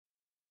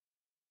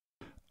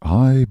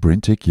Hi,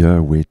 BrenTech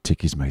here, where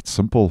tech is made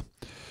simple.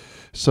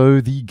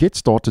 So the Get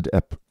Started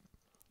app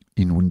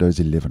in Windows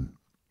 11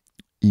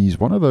 is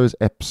one of those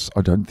apps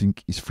I don't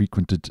think is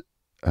frequented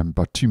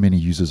by too many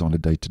users on a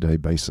day-to-day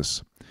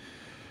basis.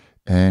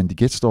 And the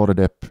Get Started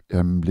app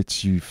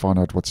lets you find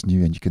out what's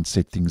new, and you can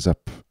set things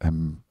up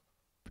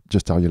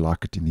just how you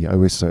like it in the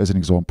OS. So as an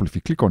example, if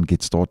you click on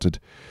Get Started,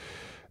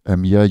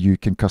 here you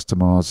can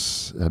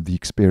customize the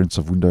experience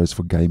of Windows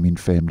for gaming,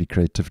 family,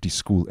 creativity,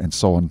 school, and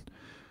so on.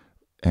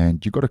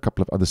 And you've got a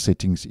couple of other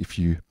settings if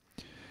you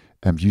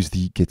use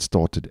the Get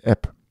Started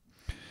app.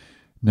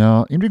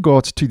 Now, in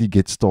regards to the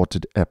Get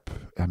Started app,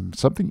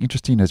 something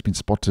interesting has been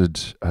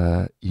spotted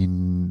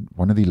in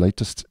one of the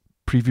latest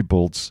preview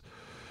builds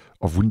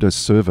of Windows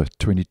Server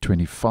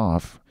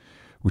 2025,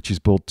 which is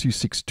build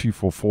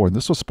 26244. And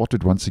this was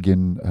spotted once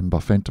again by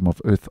Phantom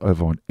of Earth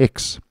over on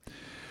X,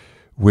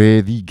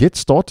 where the Get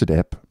Started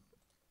app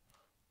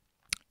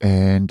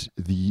and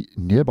the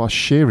nearby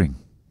sharing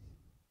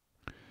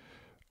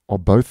are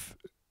both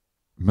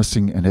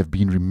missing and have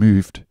been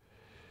removed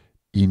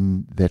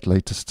in that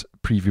latest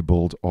preview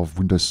build of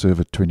Windows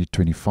Server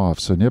 2025.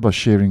 So nearby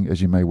sharing,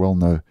 as you may well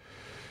know,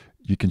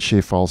 you can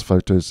share files,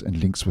 photos, and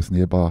links with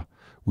nearby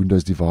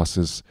Windows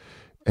devices.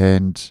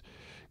 And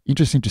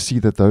interesting to see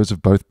that those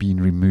have both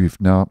been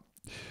removed. Now,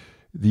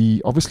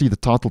 obviously the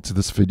title to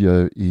this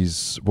video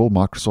is, will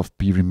Microsoft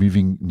be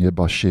removing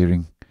nearby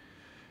sharing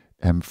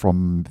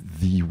from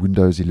the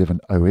Windows 11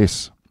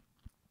 OS?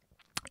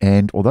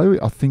 And although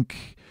I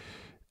think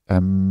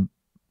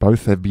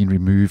both have been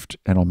removed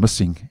and are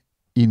missing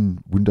in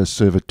Windows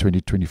Server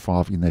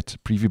 2025 in that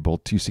preview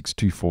build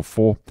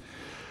 26244,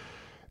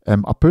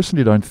 I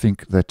personally don't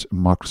think that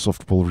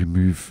Microsoft will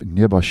remove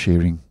nearby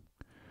sharing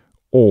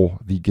or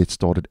the Get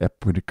Started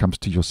app when it comes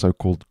to your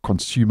so-called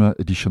consumer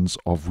editions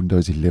of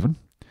Windows 11.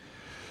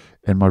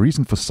 And my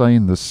reason for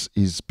saying this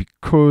is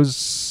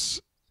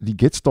because the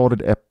Get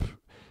Started app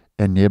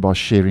and nearby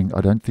sharing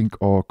I don't think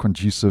are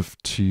conducive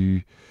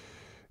to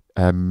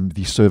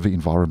the server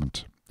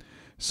environment.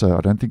 So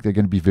I don't think they're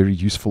going to be very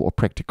useful or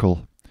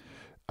practical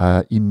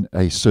in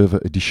a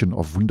server edition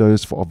of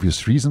Windows for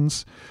obvious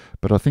reasons.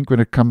 But I think when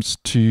it comes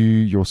to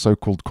your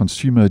so-called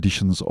consumer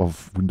editions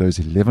of Windows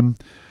 11,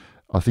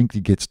 I think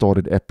the Get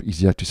Started app is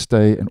here to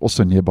stay, and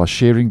also nearby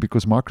sharing,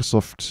 because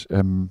Microsoft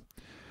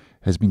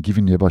has been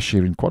giving nearby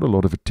sharing quite a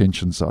lot of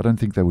attention, so I don't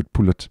think they would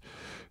pull it.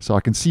 So I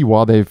can see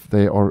why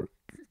they are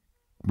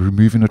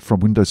removing it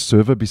from Windows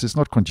Server, because it's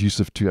not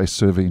conducive to a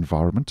server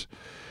environment.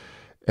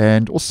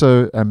 And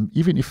also,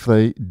 even if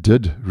they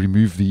did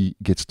remove the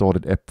Get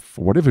Started app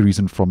for whatever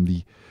reason from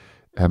the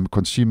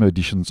consumer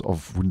editions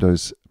of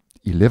Windows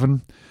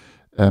 11,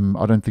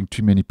 I don't think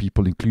too many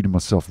people, including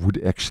myself, would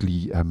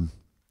actually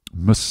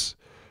miss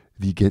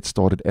the Get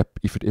Started app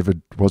if it ever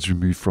was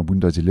removed from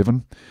Windows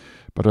 11.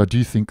 But I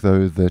do think,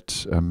 though,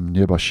 that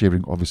nearby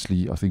sharing,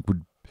 obviously, I think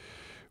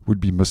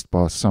would be missed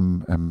by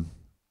some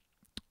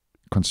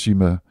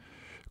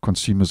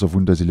consumers of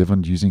Windows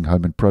 11 using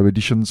Home and Pro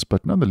editions,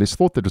 but nonetheless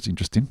thought that was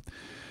interesting.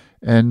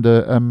 And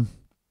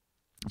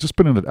just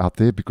putting it out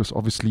there, because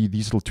obviously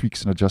these little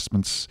tweaks and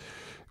adjustments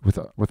with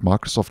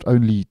Microsoft,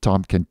 only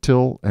time can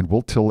tell, and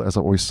will tell, as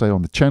I always say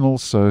on the channel.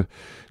 So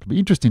it'll be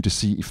interesting to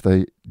see if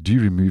they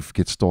do remove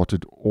Get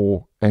Started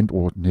or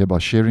nearby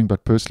sharing.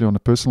 But personally, on a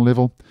personal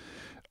level,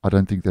 I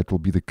don't think that will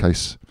be the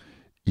case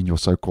in your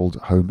so-called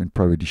Home and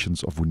Pro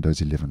editions of Windows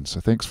 11. So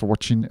thanks for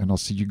watching, and I'll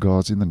see you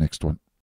guys in the next one.